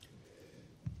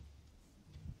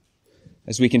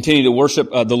As we continue to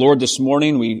worship the Lord this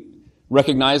morning, we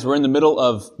recognize we're in the middle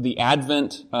of the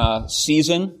Advent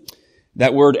season.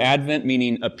 That word Advent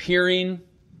meaning appearing,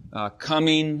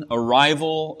 coming,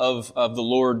 arrival of the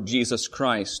Lord Jesus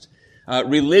Christ.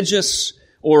 Religious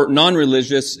or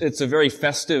non-religious, it's a very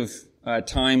festive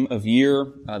time of year.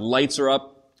 Lights are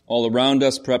up all around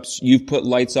us. Perhaps you've put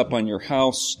lights up on your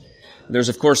house. There's,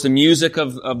 of course, the music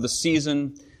of the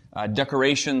season,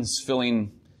 decorations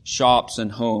filling shops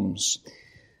and homes.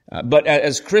 But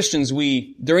as Christians,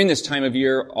 we, during this time of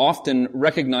year, often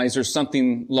recognize there's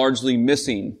something largely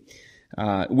missing,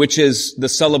 which is the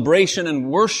celebration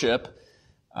and worship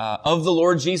of the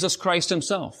Lord Jesus Christ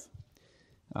himself.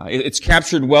 It's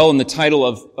captured well in the title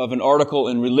of an article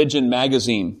in Religion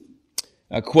magazine.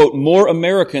 Quote, "More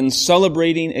Americans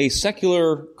celebrating a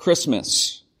secular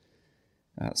Christmas."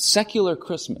 Secular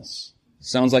Christmas.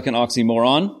 Sounds like an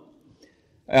oxymoron.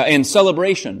 And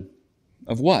celebration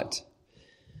of what?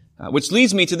 Which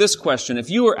leads me to this question. If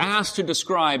you were asked to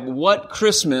describe what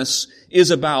Christmas is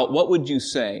about, what would you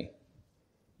say?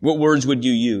 What words would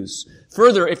you use?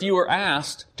 Further, if you were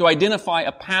asked to identify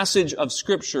a passage of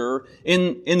Scripture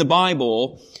in the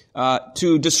Bible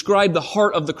to describe the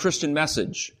heart of the Christian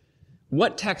message,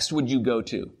 what text would you go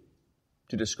to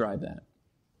describe that?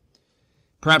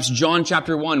 Perhaps John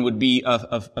chapter 1 would be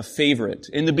a favorite.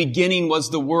 In the beginning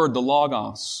was the Word, the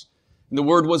Logos. And the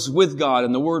Word was with God,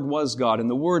 and the Word was God, and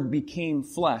the Word became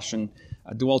flesh and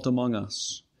dwelt among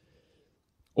us.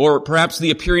 Or perhaps the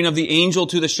appearing of the angel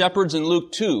to the shepherds in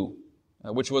Luke 2,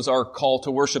 which was our call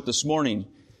to worship this morning.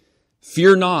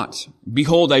 "Fear not.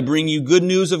 Behold, I bring you good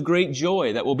news of great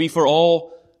joy that will be for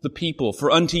all the people.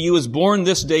 For unto you is born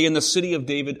this day in the city of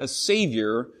David a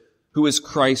Savior who is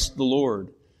Christ the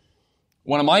Lord."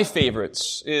 One of my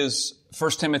favorites is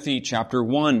 1 Timothy chapter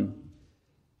 1.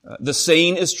 The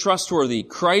saying is trustworthy.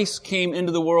 Christ came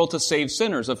into the world to save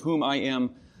sinners, of whom I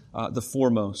am the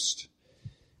foremost.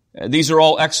 These are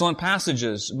all excellent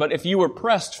passages, but if you were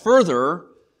pressed further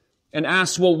and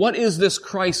asked, well, what is this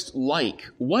Christ like?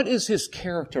 What is his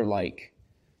character like?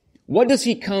 What does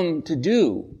he come to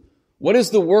do? What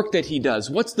is the work that he does?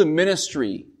 What's the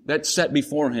ministry that's set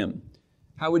before him?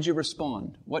 How would you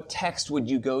respond? What text would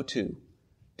you go to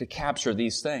capture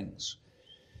these things?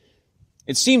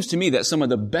 It seems to me that some of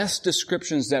the best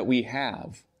descriptions that we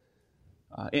have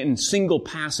in single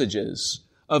passages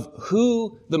of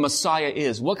who the Messiah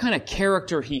is, what kind of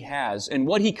character he has, and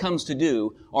what he comes to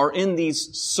do are in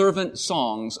these servant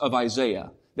songs of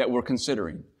Isaiah that we're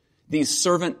considering. These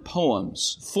servant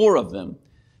poems, 4 of them,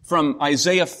 from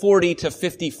Isaiah 40 to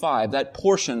 55, that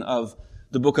portion of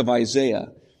the book of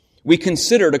Isaiah. We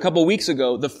considered a couple weeks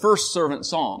ago the first servant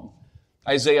song,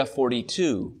 Isaiah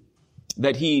 42,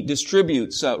 that he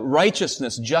distributes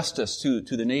righteousness, justice to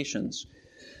the nations.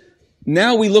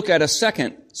 Now we look at a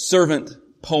second servant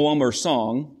poem or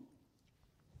song,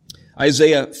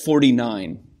 Isaiah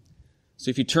 49. So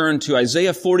if you turn to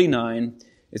Isaiah 49,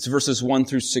 it's verses 1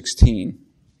 through 16.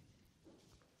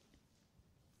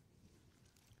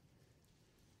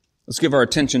 Let's give our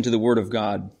attention to the Word of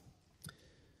God.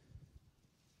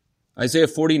 Isaiah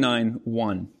 49,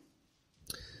 1.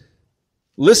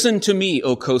 "Listen to me,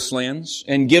 O coastlands,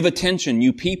 and give attention,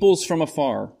 you peoples from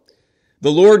afar.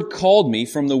 The Lord called me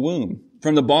from the womb.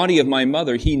 From the body of my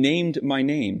mother, he named my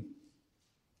name.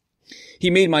 He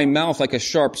made my mouth like a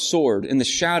sharp sword. In the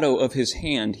shadow of his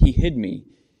hand, he hid me.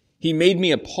 He made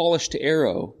me a polished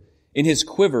arrow. In his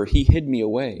quiver, he hid me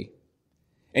away.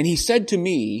 And he said to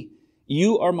me,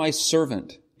 you are my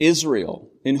servant,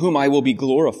 Israel, in whom I will be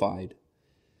glorified.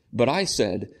 But I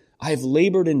said, I have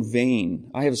labored in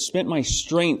vain. I have spent my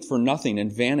strength for nothing in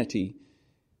vanity.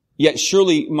 Yet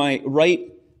surely my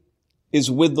right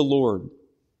is with the Lord,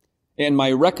 and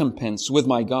my recompense with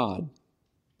my God.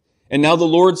 And now the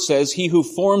Lord says, he who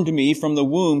formed me from the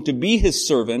womb to be his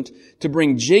servant, to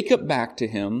bring Jacob back to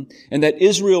him, and that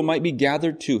Israel might be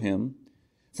gathered to him.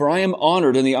 For I am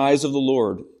honored in the eyes of the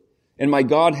Lord, and my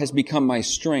God has become my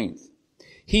strength.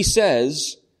 He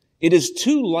says, it is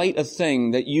too light a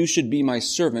thing that you should be my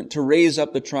servant to raise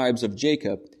up the tribes of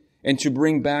Jacob and to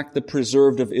bring back the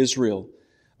preserved of Israel.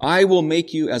 I will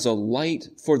make you as a light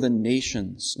for the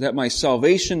nations, that my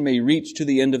salvation may reach to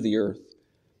the end of the earth.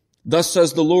 Thus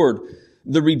says the Lord,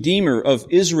 the Redeemer of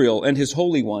Israel and his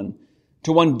Holy One,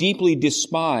 to one deeply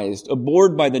despised,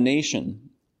 abhorred by the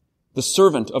nation, the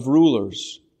servant of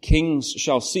rulers. Kings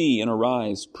shall see and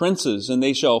arise, princes, and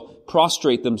they shall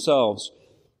prostrate themselves,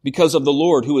 because of the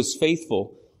Lord who is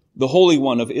faithful, the Holy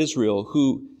One of Israel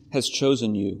who has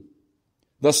chosen you.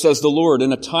 Thus says the Lord,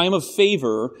 in a time of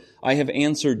favor I have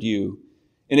answered you.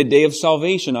 In a day of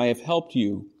salvation I have helped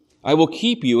you. I will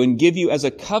keep you and give you as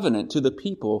a covenant to the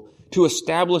people, to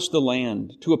establish the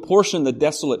land, to apportion the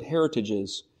desolate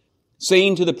heritages,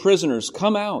 saying to the prisoners,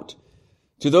 come out.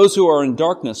 To those who are in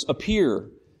darkness, appear.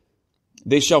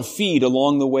 They shall feed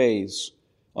along the ways.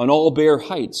 On all bare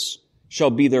heights shall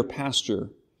be their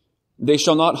pasture. They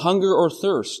shall not hunger or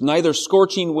thirst, neither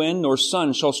scorching wind nor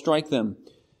sun shall strike them.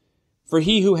 For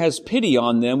he who has pity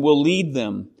on them will lead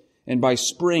them, and by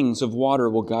springs of water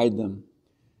will guide them.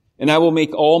 And I will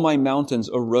make all my mountains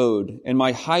a road, and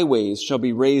my highways shall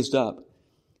be raised up.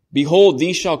 Behold,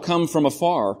 these shall come from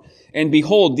afar, and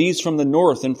behold, these from the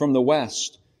north and from the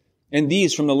west, and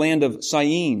these from the land of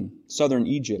Syene, southern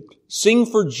Egypt. Sing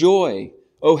for joy,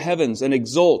 O heavens, and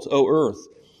exult, O earth.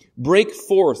 Break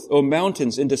forth, O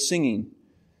mountains, into singing.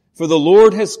 For the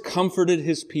Lord has comforted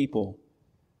his people,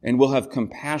 and will have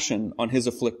compassion on his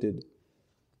afflicted.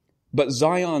 But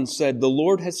Zion said, the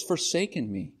Lord has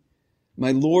forsaken me.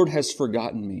 My Lord has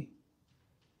forgotten me.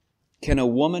 Can a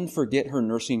woman forget her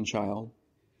nursing child,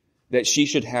 that she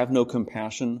should have no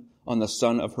compassion on the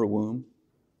son of her womb?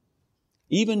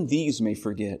 Even these may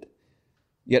forget,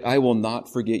 yet I will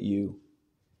not forget you.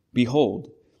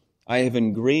 Behold, I have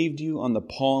engraved you on the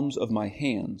palms of my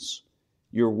hands.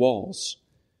 Your walls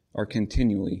are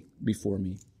continually before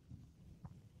me.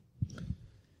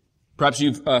 Perhaps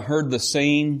you've heard the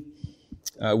saying,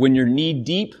 when you're knee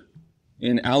deep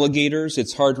in alligators,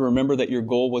 it's hard to remember that your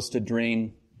goal was to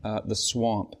drain the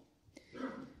swamp.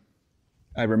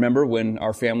 I remember when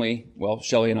our family,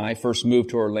 Shelley and I first moved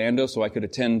to Orlando so I could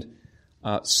attend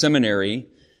seminary.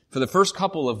 For the first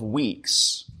couple of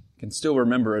weeks, I can still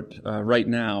remember it right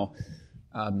now,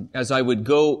 as I would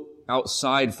go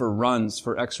outside for runs,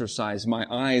 for exercise, my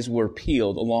eyes were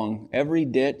peeled along every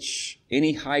ditch,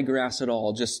 any high grass at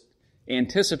all, just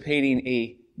anticipating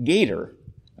a gator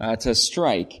to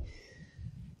strike.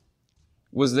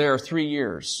 Was there 3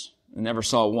 years and never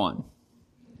saw one.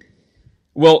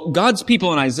 Well, God's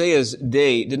people in Isaiah's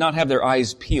day did not have their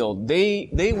eyes peeled.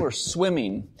 They were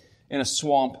swimming in a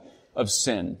swamp of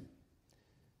sin.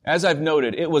 As I've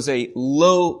noted, it was a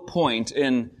low point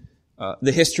in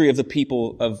the history of the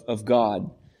people of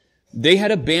God. They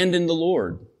had abandoned the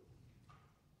Lord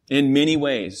in many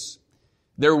ways.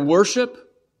 Their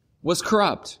worship was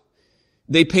corrupt.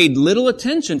 They paid little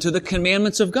attention to the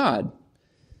commandments of God,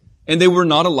 and they were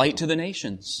not a light to the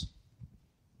nations.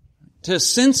 To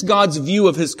sense God's view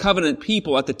of his covenant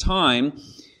people at the time,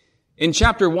 in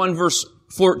chapter 1, verse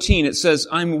 14, it says,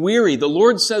 I'm weary. The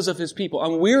Lord says of his people,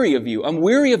 I'm weary of you. I'm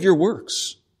weary of your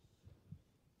works.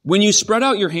 When you spread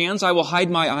out your hands, I will hide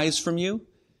my eyes from you.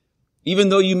 Even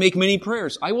though you make many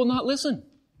prayers, I will not listen.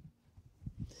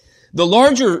 The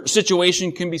larger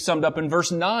situation can be summed up in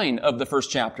verse 9 of the first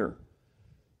chapter.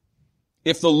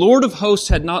 If the Lord of hosts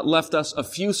had not left us a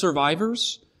few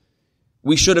survivors,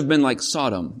 we should have been like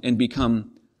Sodom and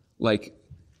become like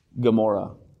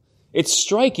Gomorrah. It's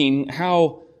striking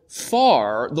how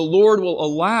far the Lord will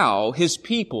allow his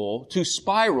people to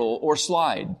spiral or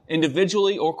slide,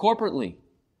 individually or corporately.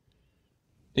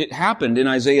 It happened in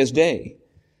Isaiah's day.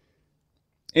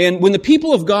 And when the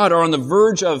people of God are on the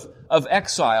verge of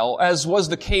exile, as was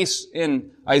the case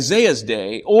in Isaiah's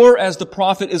day, or as the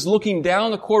prophet is looking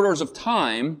down the corridors of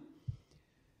time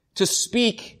to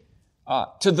speak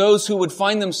to those who would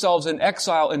find themselves in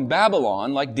exile in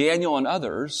Babylon, like Daniel and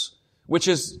others, which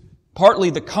is partly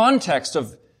the context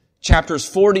of chapters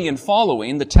 40 and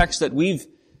following, the text that we've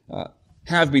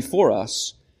have before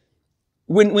us.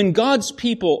 When God's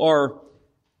people are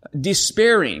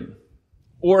despairing,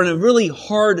 or in a really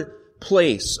hard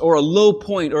place, or a low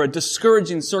point, or a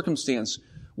discouraging circumstance,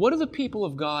 what do the people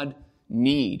of God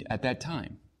need at that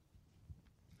time?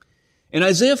 And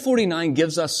Isaiah 49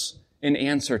 gives us an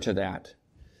answer to that.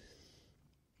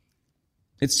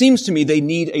 It seems to me they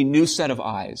need a new set of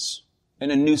eyes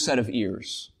and a new set of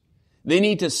ears. They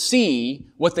need to see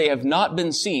what they have not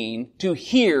been seeing, to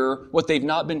hear what they've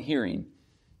not been hearing,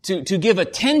 to give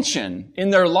attention in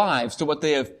their lives to what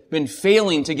they have been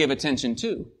failing to give attention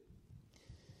to.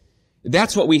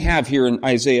 That's what we have here in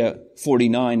Isaiah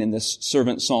 49 in this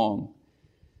servant song.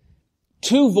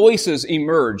 Two voices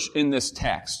emerge in this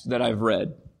text that I've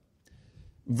read.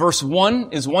 Verse 1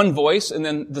 is one voice, and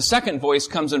then the second voice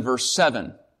comes in verse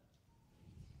 7.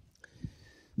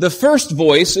 The first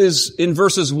voice is in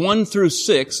verses 1 through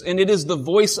 6, and it is the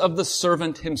voice of the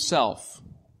servant himself.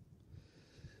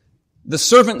 The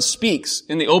servant speaks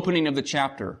in the opening of the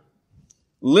chapter.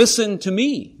 Listen to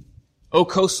me, O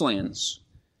coastlands.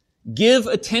 Give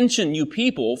attention, you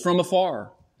people from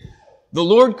afar. The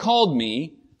Lord called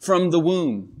me from the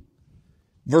womb.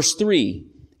 Verse 3,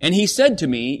 and he said to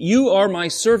me, you are my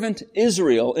servant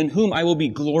Israel, in whom I will be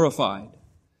glorified.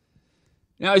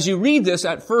 Now, as you read this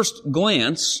at first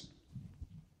glance,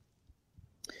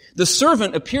 the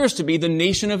servant appears to be the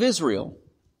nation of Israel,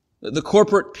 the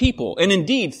corporate people. And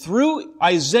indeed, through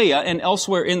Isaiah and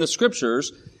elsewhere in the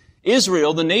Scriptures,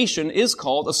 Israel, the nation, is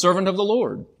called a servant of the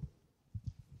Lord.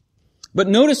 But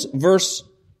notice verse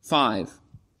 5.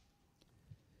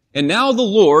 And now the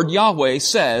Lord, Yahweh,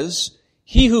 says,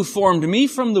 He who formed me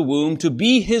from the womb to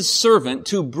be His servant,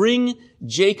 to bring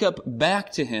Jacob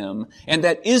back to Him, and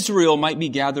that Israel might be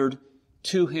gathered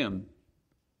to Him.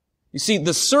 You see,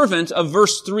 the servant of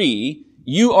verse 3,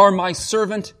 you are my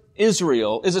servant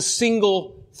Israel, is a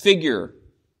single figure,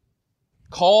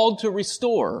 called to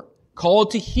restore,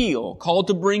 called to heal, called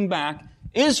to bring back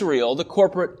Israel, the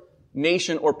corporate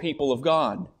nation or people of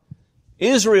God.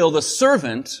 Israel, the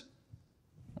servant,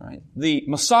 right, the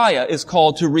Messiah, is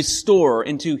called to restore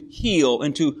and to heal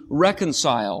and to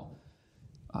reconcile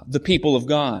the people of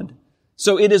God.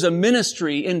 So it is a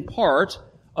ministry in part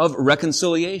of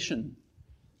reconciliation.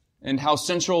 And how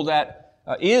central that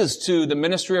is to the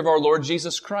ministry of our Lord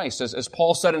Jesus Christ. As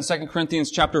Paul said in 2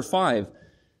 Corinthians chapter 5,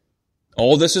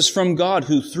 all this is from God,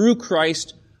 who through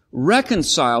Christ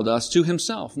reconciled us to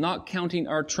Himself, not counting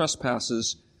our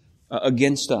trespasses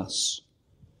against us.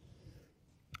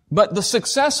 But the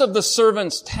success of the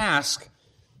servant's task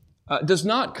does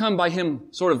not come by him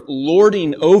sort of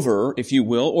lording over, if you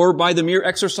will, or by the mere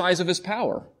exercise of his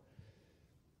power.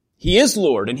 He is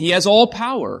Lord and He has all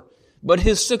power, but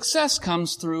his success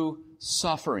comes through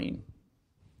suffering.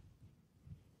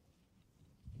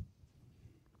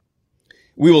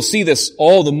 We will see this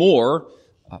all the more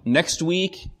next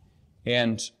week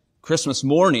and Christmas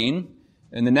morning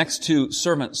in the next two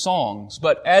servant songs.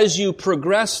 But as you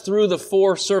progress through the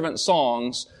four servant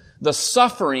songs, the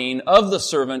suffering of the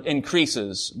servant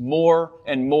increases more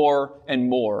and more and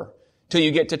more till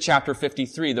you get to chapter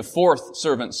 53, the fourth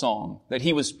servant song, that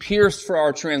He was pierced for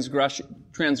our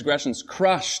transgressions,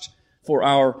 crushed for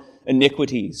our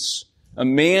iniquities, a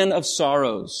man of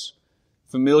sorrows,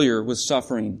 familiar with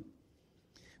suffering.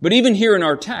 But even here in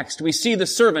our text, we see the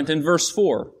servant in verse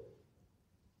 4.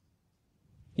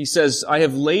 He says, I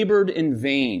have labored in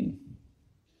vain.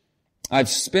 I've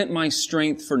spent my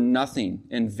strength for nothing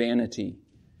in vanity.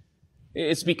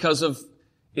 It's because of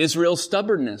Israel's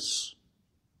stubbornness,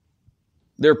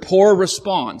 their poor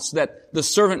response, that the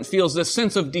servant feels this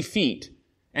sense of defeat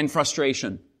and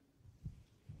frustration.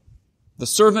 The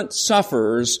servant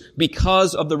suffers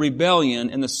because of the rebellion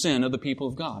and the sin of the people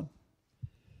of God.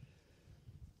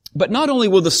 But not only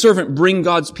will the servant bring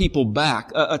God's people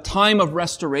back, a time of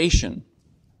restoration.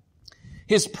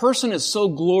 His person is so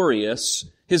glorious,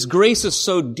 His grace is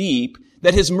so deep,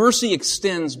 that His mercy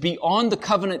extends beyond the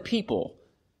covenant people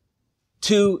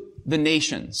to the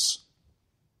nations.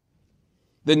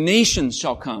 The nations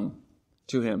shall come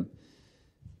to Him.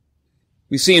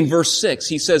 We see in verse 6,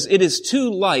 He says, it is too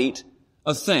light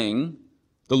a thing,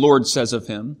 the Lord says of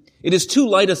Him, it is too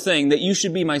light a thing that you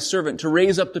should be my servant to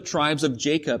raise up the tribes of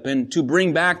Jacob and to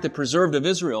bring back the preserved of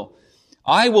Israel.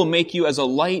 I will make you as a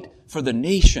light for the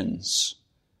nations,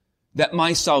 that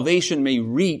my salvation may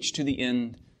reach to the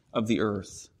end of the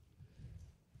earth.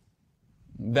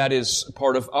 That is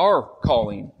part of our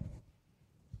calling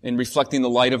in reflecting the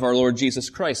light of our Lord Jesus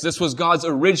Christ. This was God's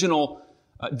original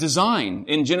design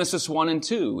in Genesis 1 and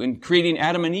 2, in creating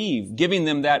Adam and Eve, giving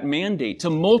them that mandate to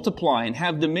multiply and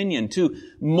have dominion, to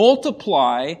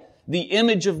multiply the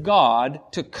image of God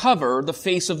to cover the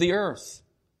face of the earth.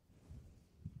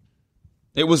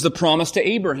 It was the promise to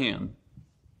Abraham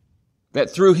that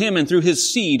through him and through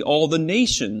his seed all the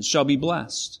nations shall be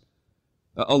blessed.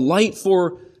 A light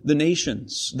for the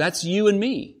nations. That's you and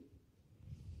me.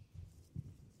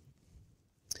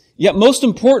 Yet most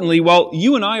importantly, while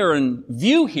you and I are in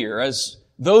view here as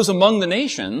those among the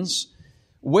nations,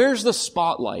 where's the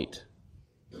spotlight?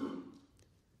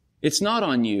 It's not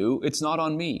on you, it's not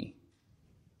on me.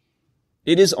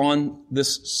 It is on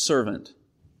this servant.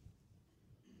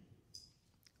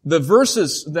 The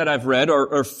verses that I've read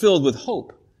are filled with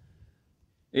hope.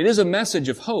 It is a message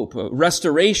of hope.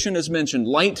 Restoration is mentioned,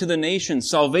 light to the nations,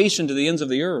 salvation to the ends of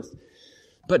the earth.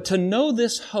 But to know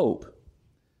this hope,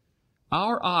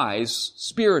 our eyes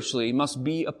spiritually must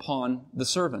be upon the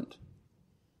servant.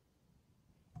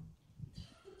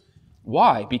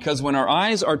 Why? Because when our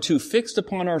eyes are too fixed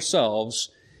upon ourselves,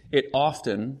 it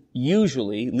often,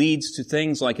 usually, leads to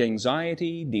things like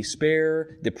anxiety,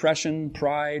 despair, depression,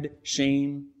 pride,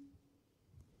 shame.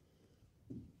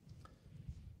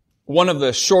 One of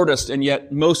the shortest and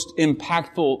yet most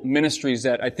impactful ministries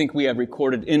that I think we have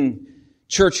recorded in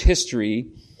church history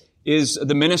is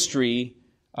the ministry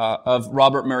of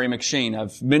Robert Murray M'Cheyne.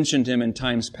 I've mentioned him in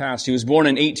times past. He was born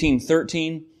in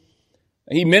 1813.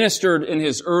 He ministered in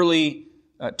his early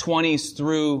 20s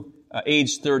through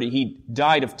age 30. He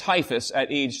died of typhus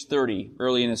at age 30,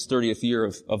 early in his 30th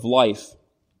year of life.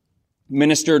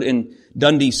 Ministered in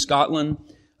Dundee, Scotland,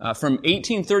 from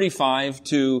 1835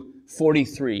 to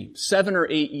 43, 7 or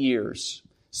 8 years.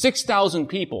 6,000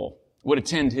 people would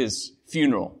attend his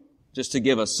funeral, just to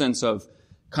give a sense of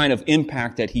kind of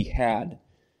impact that he had.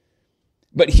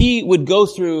 But he would go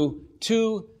through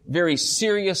 2 very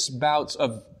serious bouts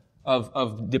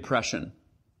of depression.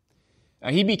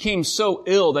 He became so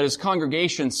ill that his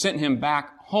congregation sent him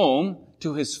back home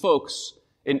to his folks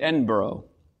in Edinburgh.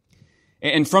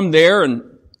 And from there and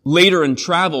later in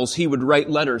travels, he would write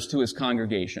letters to his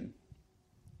congregation.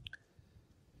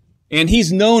 And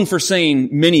he's known for saying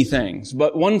many things,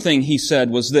 but one thing he said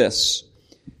was this: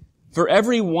 for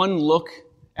every one look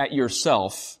at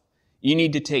yourself, you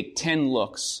need to take 10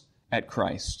 looks at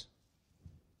Christ.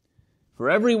 For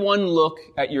every one look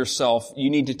at yourself, you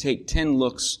need to take 10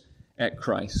 looks at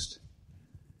Christ.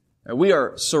 We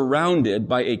are surrounded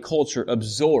by a culture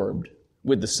absorbed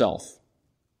with the self.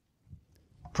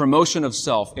 Promotion of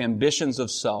self, ambitions of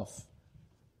self.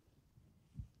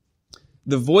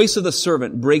 The voice of the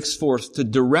servant breaks forth to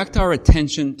direct our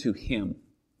attention to Him.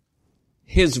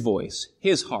 His voice,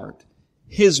 His heart,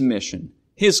 His mission,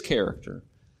 His character.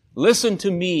 Listen to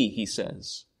me, he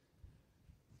says.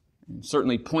 And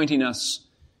certainly pointing us,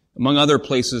 among other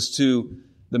places, to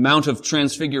the Mount of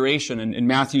Transfiguration in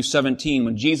Matthew 17,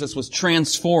 when Jesus was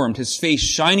transformed, His face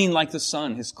shining like the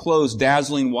sun, His clothes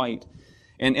dazzling white,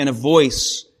 and a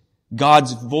voice,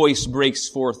 God's voice breaks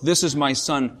forth. This is my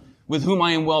Son, with whom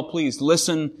I am well pleased.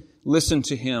 Listen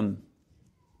to Him.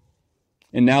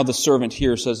 And now the servant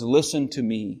here says, listen to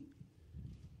me.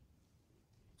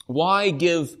 Why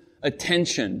give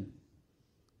attention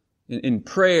in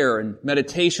prayer and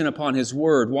meditation upon His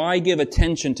Word? Why give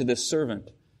attention to this servant?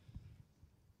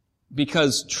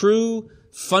 Because true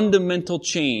fundamental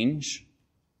change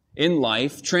in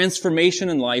life, transformation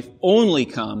in life, only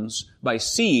comes by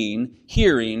seeing,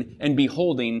 hearing, and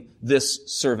beholding this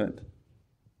servant.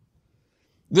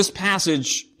 This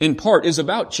passage, in part, is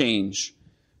about change.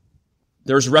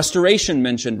 There's restoration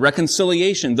mentioned,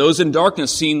 reconciliation, those in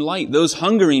darkness seeing light, those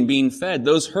hungering being fed,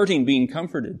 those hurting being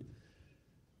comforted.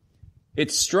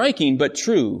 It's striking but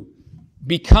true.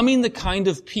 Becoming the kind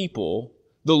of people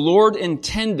the Lord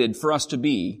intended for us to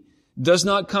be does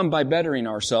not come by bettering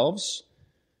ourselves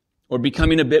or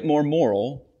becoming a bit more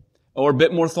moral or a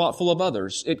bit more thoughtful of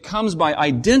others. It comes by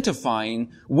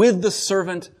identifying with the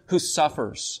servant who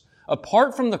suffers.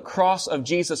 Apart from the cross of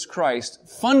Jesus Christ,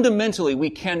 fundamentally we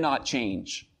cannot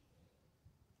change.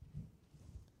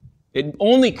 It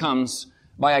only comes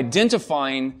by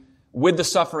identifying with the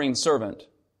suffering servant,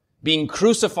 being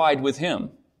crucified with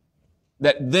Him,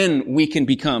 that then we can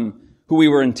become who we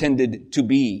were intended to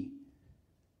be.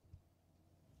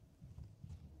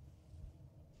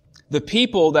 The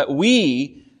people that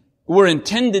we were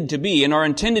intended to be and are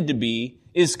intended to be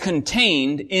is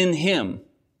contained in Him.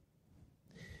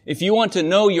 If you want to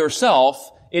know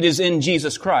yourself, it is in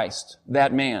Jesus Christ,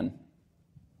 that man.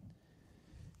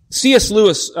 C.S.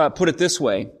 Lewis put it this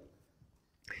way.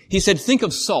 He said, think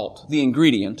of salt, the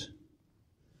ingredient.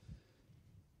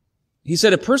 He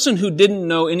said, a person who didn't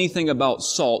know anything about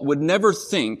salt would never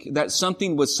think that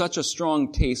something with such a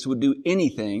strong taste would do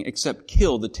anything except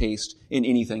kill the taste in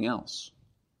anything else.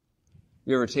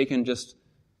 You ever taken just,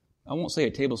 I won't say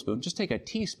a tablespoon, just take a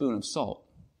teaspoon of salt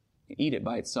and eat it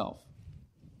by itself?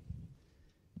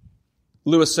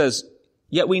 Lewis says,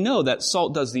 yet we know that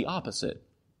salt does the opposite.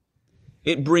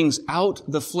 It brings out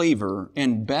the flavor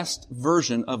and best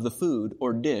version of the food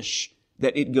or dish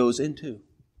that it goes into.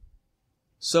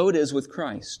 So it is with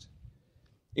Christ.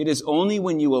 It is only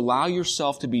when you allow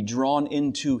yourself to be drawn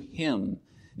into Him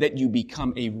that you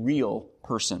become a real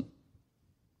person.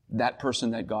 That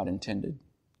person that God intended.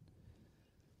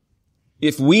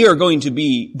 If we are going to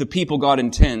be the people God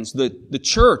intends, the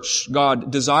church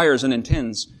God desires and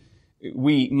intends,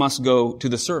 we must go to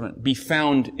the servant, be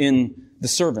found in the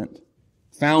servant,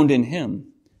 found in Him.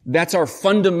 That's our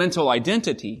fundamental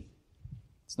identity.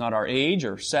 It's not our age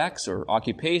or sex or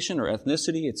occupation or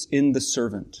ethnicity. It's in the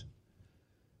servant.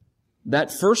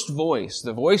 That first voice,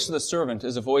 the voice of the servant,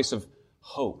 is a voice of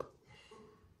hope.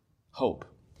 Hope.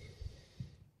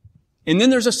 And then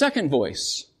there's a second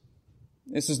voice.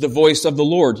 This is the voice of the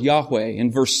Lord, Yahweh,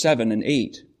 in verse 7 and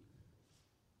 8.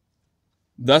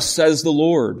 Thus says the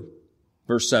Lord.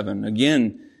 Verse 7,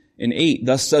 again in 8,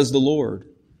 thus says the Lord.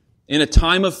 In a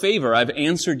time of favor, I've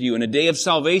answered you. In a day of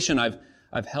salvation,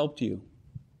 I've helped you.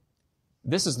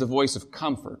 This is the voice of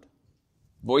comfort.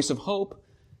 Voice of hope.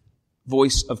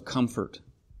 Voice of comfort.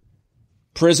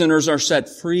 Prisoners are set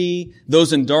free.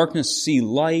 Those in darkness see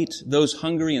light. Those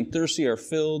hungry and thirsty are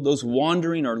filled. Those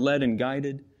wandering are led and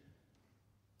guided.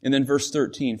 And then verse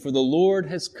 13, for the Lord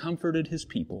has comforted His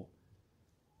people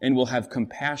and will have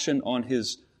compassion on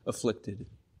His afflicted.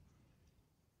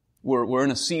 We're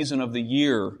in a season of the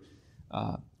year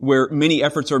where many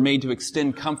efforts are made to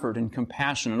extend comfort and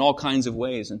compassion in all kinds of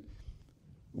ways, and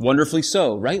wonderfully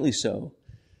so, rightly so.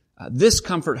 This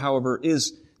comfort, however,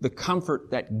 is the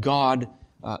comfort that God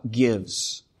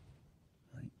gives.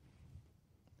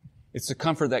 It's the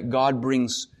comfort that God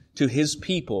brings to His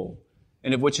people,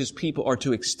 and of which His people are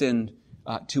to extend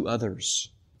to others.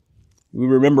 We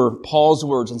remember Paul's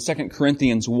words in 2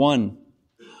 Corinthians 1.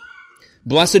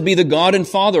 Blessed be the God and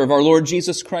Father of our Lord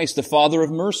Jesus Christ, the Father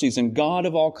of mercies and God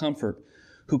of all comfort,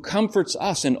 who comforts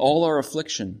us in all our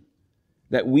affliction,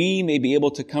 that we may be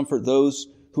able to comfort those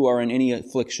who are in any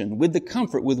affliction, with the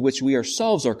comfort with which we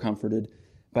ourselves are comforted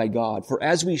by God. For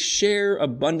as we share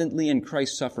abundantly in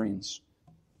Christ's sufferings,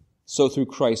 so through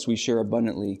Christ we share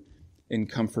abundantly in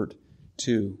comfort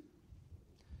too.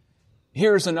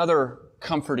 Here's another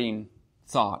comforting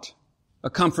thought, a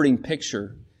comforting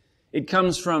picture. It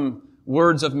comes from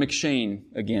words of McShane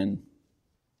again.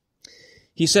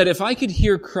 He said, if I could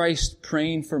hear Christ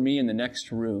praying for me in the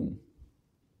next room,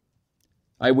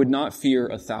 I would not fear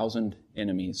 1,000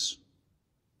 enemies.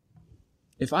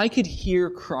 If I could hear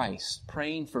Christ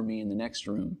praying for me in the next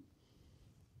room.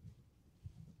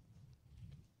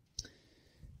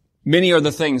 Many are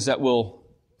the things that will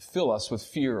fill us with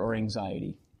fear or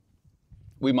anxiety.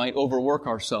 We might overwork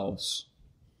ourselves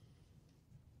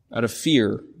out of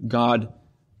fear God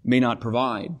may not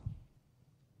provide.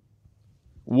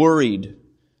 Worried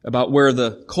about where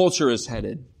the culture is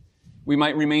headed. We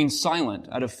might remain silent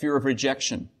out of fear of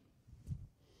rejection.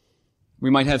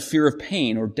 We might have fear of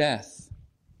pain or death.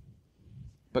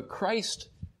 But Christ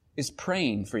is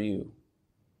praying for you.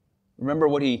 Remember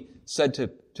what He said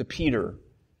to Peter.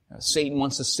 Satan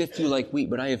wants to sift you like wheat,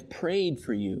 but I have prayed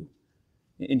for you.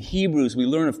 In Hebrews, we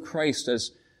learn of Christ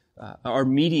as our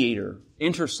mediator,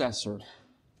 intercessor,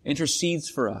 intercedes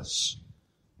for us.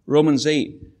 Romans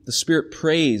 8, the Spirit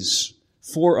prays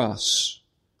for us.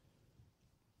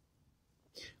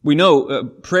 We know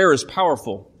prayer is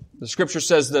powerful. The Scripture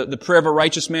says that the prayer of a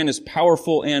righteous man is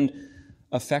powerful and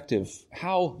effective.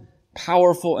 How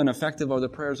powerful and effective are the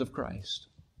prayers of Christ?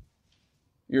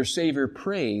 Your Savior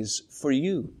prays for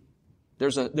you.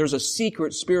 There's a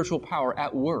secret spiritual power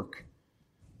at work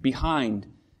behind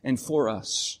and for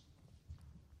us.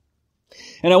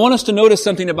 And I want us to notice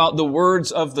something about the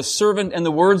words of the servant and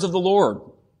the words of the Lord.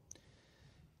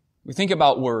 We think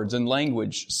about words and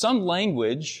language. Some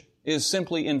language is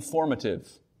simply informative,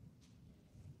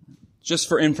 just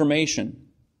for information.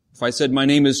 If I said my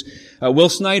name is Will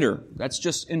Snyder, that's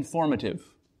just informative.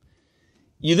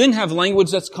 You then have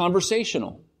language that's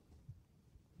conversational.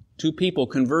 Two people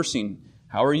conversing.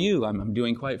 How are you? I'm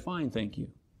doing quite fine, thank you.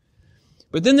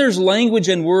 But then there's language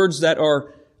and words that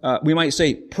are, we might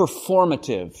say,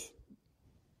 performative.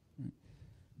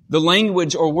 The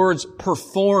language or words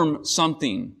perform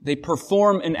something. They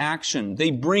perform an action.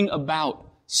 They bring about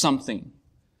something.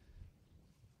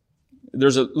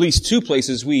 There's at least two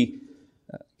places we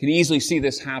can easily see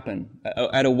this happen.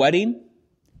 At a wedding,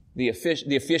 the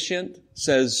officiant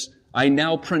says, I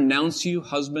now pronounce you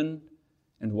husband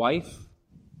and wife.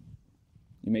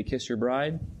 You may kiss your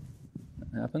bride.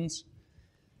 That happens.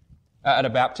 At a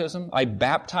baptism, I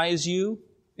baptize you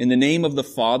in the name of the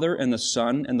Father and the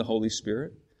Son and the Holy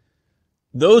Spirit.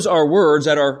 Those are words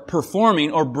that are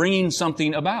performing or bringing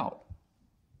something about.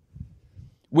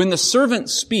 When the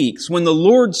servant speaks, when the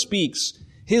Lord speaks,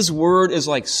 His word is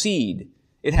like seed.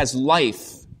 It has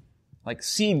life, like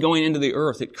seed going into the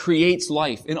earth. It creates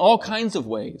life in all kinds of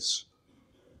ways.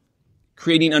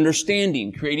 Creating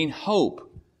understanding, creating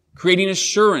hope, creating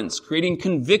assurance, creating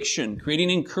conviction,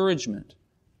 creating encouragement.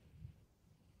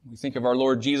 We think of our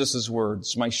Lord Jesus'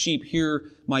 words, my sheep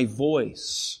hear my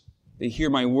voice. They hear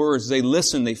my words. They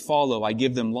listen. They follow. I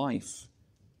give them life.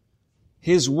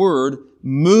 His word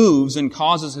moves and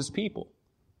causes His people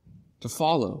to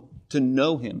follow, to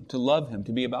know Him, to love Him,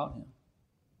 to be about Him.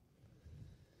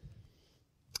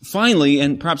 Finally,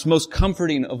 and perhaps most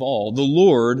comforting of all, the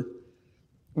Lord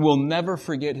will never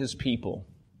forget His people.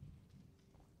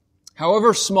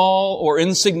 However small or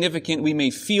insignificant we may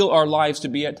feel our lives to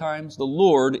be at times, the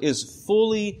Lord is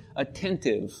fully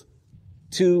attentive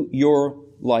to your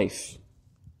life.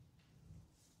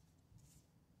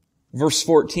 Verse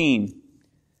 14.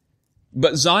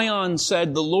 But Zion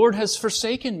said, the Lord has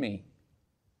forsaken me.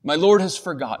 My Lord has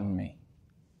forgotten me.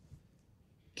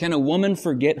 Can a woman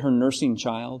forget her nursing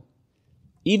child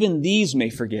Even these may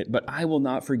forget, but I will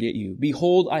not forget you.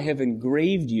 Behold, I have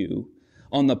engraved you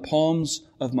on the palms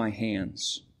of my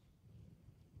hands.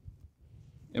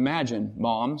 Imagine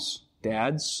moms,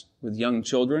 dads with young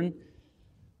children.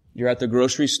 You're at the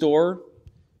grocery store.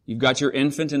 You've got your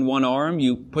infant in one arm.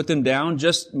 You put them down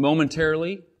just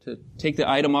momentarily to take the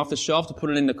item off the shelf, to put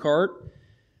it in the cart.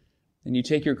 And you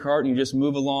take your cart and you just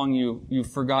move along.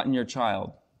 You've forgotten your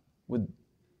child. Has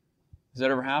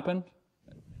that ever happened?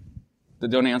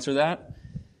 Don't answer that.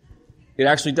 It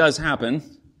actually does happen,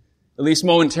 at least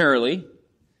momentarily.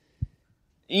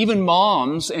 Even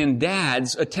moms and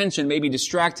dads' attention may be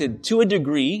distracted to a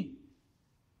degree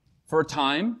for a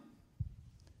time,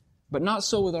 but not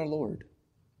so with our Lord.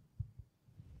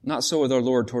 Not so with our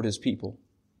Lord toward His people.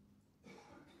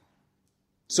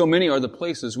 So many are the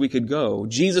places we could go.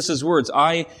 Jesus' words,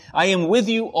 I am with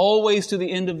you always to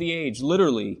the end of the age.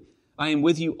 Literally, I am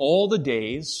with you all the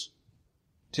days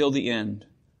till the end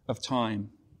of time.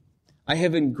 I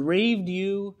have engraved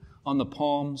you on the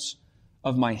palms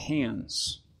of my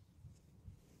hands.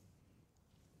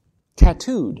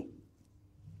 Tattooed.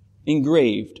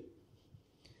 Engraved.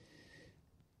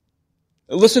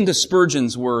 Listen to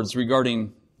Spurgeon's words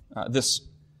regarding this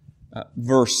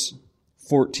verse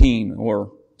 14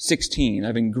 or 16.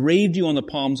 I've engraved you on the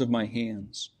palms of my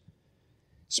hands.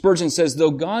 Spurgeon says,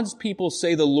 though God's people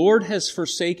say the Lord has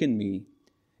forsaken me,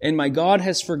 and my God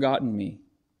has forgotten me,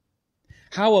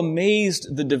 how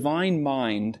amazed the divine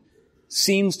mind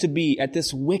seems to be at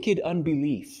this wicked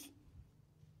unbelief.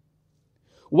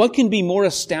 What can be more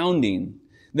astounding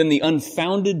than the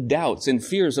unfounded doubts and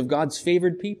fears of God's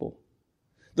favored people?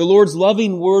 The Lord's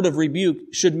loving word of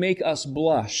rebuke should make us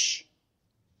blush.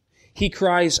 He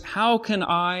cries, how can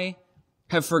I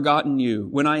have forgotten you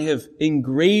when I have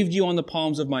engraved you on the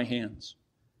palms of my hands?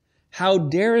 How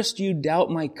darest you doubt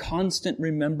my constant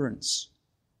remembrance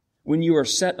when you are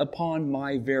set upon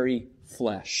my very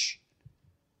flesh?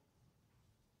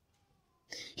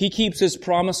 He keeps His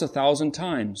promise 1,000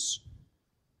 times,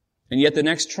 and yet the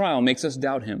next trial makes us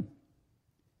doubt Him.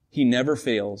 He never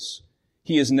fails.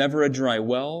 He is never a dry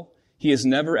well. He is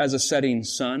never as a setting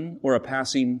sun or a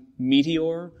passing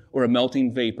meteor or a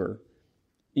melting vapor.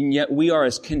 And yet we are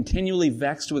as continually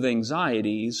vexed with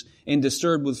anxieties and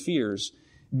disturbed with fears.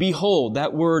 Behold,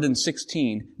 that word in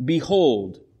 16,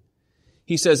 behold,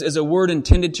 he says, is a word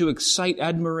intended to excite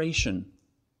admiration.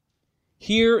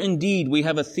 Here indeed we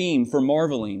have a theme for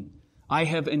marveling. I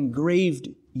have engraved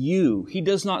you. He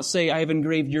does not say, I have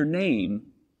engraved your name.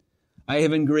 I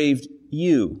have engraved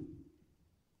you.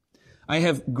 I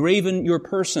have graven your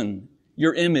person,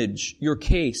 your image, your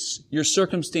case, your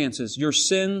circumstances, your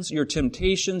sins, your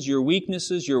temptations, your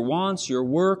weaknesses, your wants, your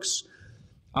works.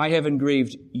 I have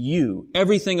engraved you,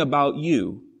 everything about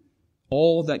you,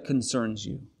 all that concerns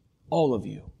you, all of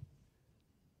you.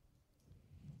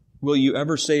 Will you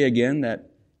ever say again that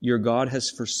your God has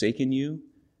forsaken you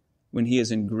when He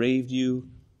has engraved you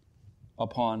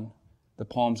upon the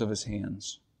palms of His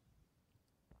hands?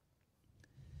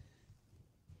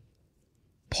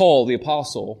 Paul, the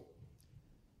apostle,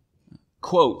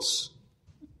 quotes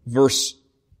verse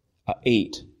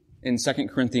 8 in 2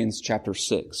 Corinthians chapter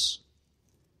 6.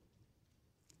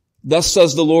 Thus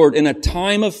says the Lord, in a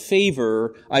time of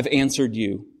favor I've answered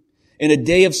you. In a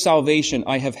day of salvation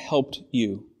I have helped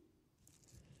you.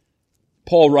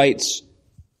 Paul writes,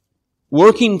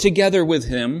 working together with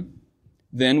him,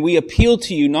 then we appeal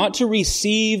to you not to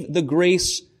receive the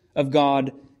grace of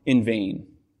God in vain.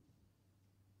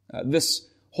 This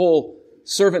whole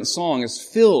servant song is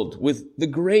filled with the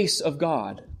grace of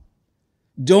God.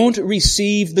 Don't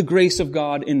receive the grace of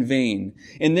God in vain.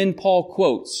 And then Paul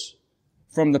quotes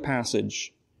from the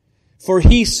passage, for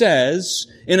he says,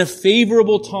 in a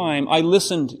favorable time I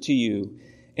listened to you,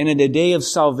 and in a day of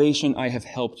salvation I have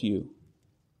helped you.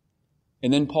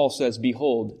 And then Paul says,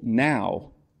 behold,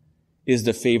 now is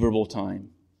the favorable time.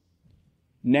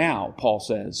 Now, Paul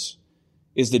says,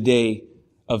 is the day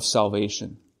of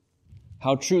salvation.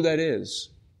 How true that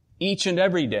is. Each and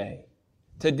every day.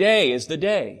 Today is the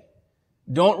day.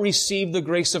 Don't receive the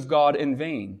grace of God in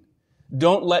vain.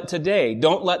 Don't let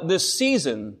this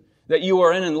season that you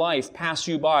are in life pass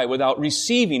you by without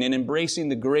receiving and embracing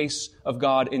the grace of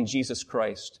God in Jesus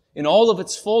Christ, in all of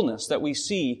its fullness that we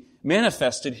see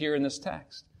manifested here in this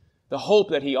text. The hope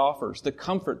that He offers, the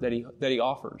comfort that He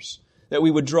offers, that we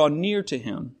would draw near to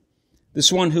Him.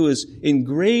 This one who has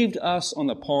engraved us on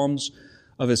the palms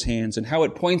of His hands, and how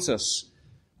it points us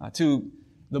to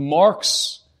the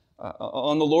marks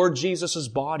on the Lord Jesus'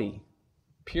 body,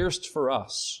 pierced for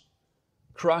us,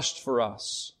 crushed for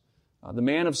us, the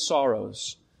man of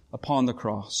sorrows upon the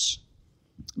cross.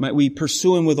 Might we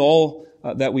pursue Him with all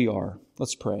that we are.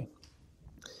 Let's pray.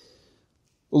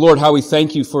 Lord, how we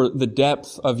thank you for the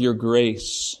depth of your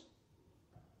grace.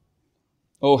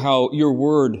 Oh, how your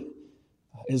word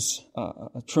is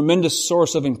a tremendous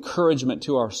source of encouragement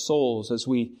to our souls as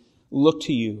we look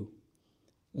to you,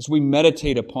 as we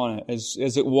meditate upon it,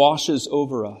 as it washes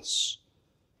over us.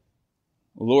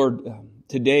 Lord,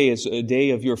 today is a day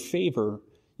of your favor.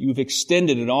 You've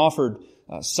extended and offered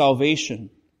salvation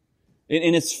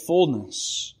in its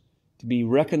fullness to be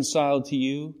reconciled to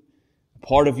you,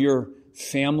 part of your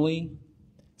family,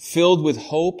 filled with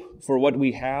hope for what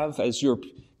we have as your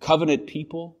covenant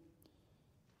people.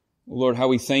 Lord, how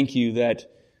we thank you that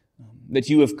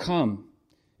you have come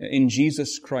in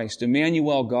Jesus Christ,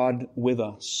 Emmanuel, God with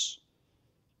us.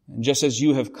 And just as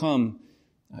you have come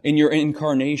in your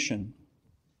incarnation,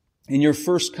 in your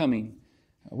first coming,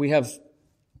 we have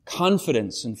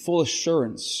confidence and full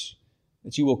assurance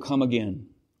that you will come again.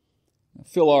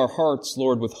 Fill our hearts,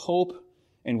 Lord, with hope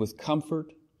and with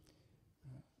comfort.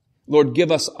 Lord,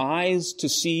 give us eyes to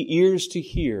see, ears to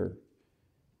hear,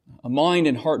 a mind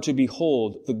and heart to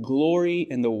behold the glory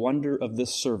and the wonder of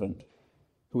this servant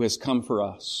who has come for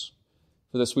us.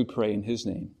 For this we pray in his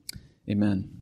name. Amen.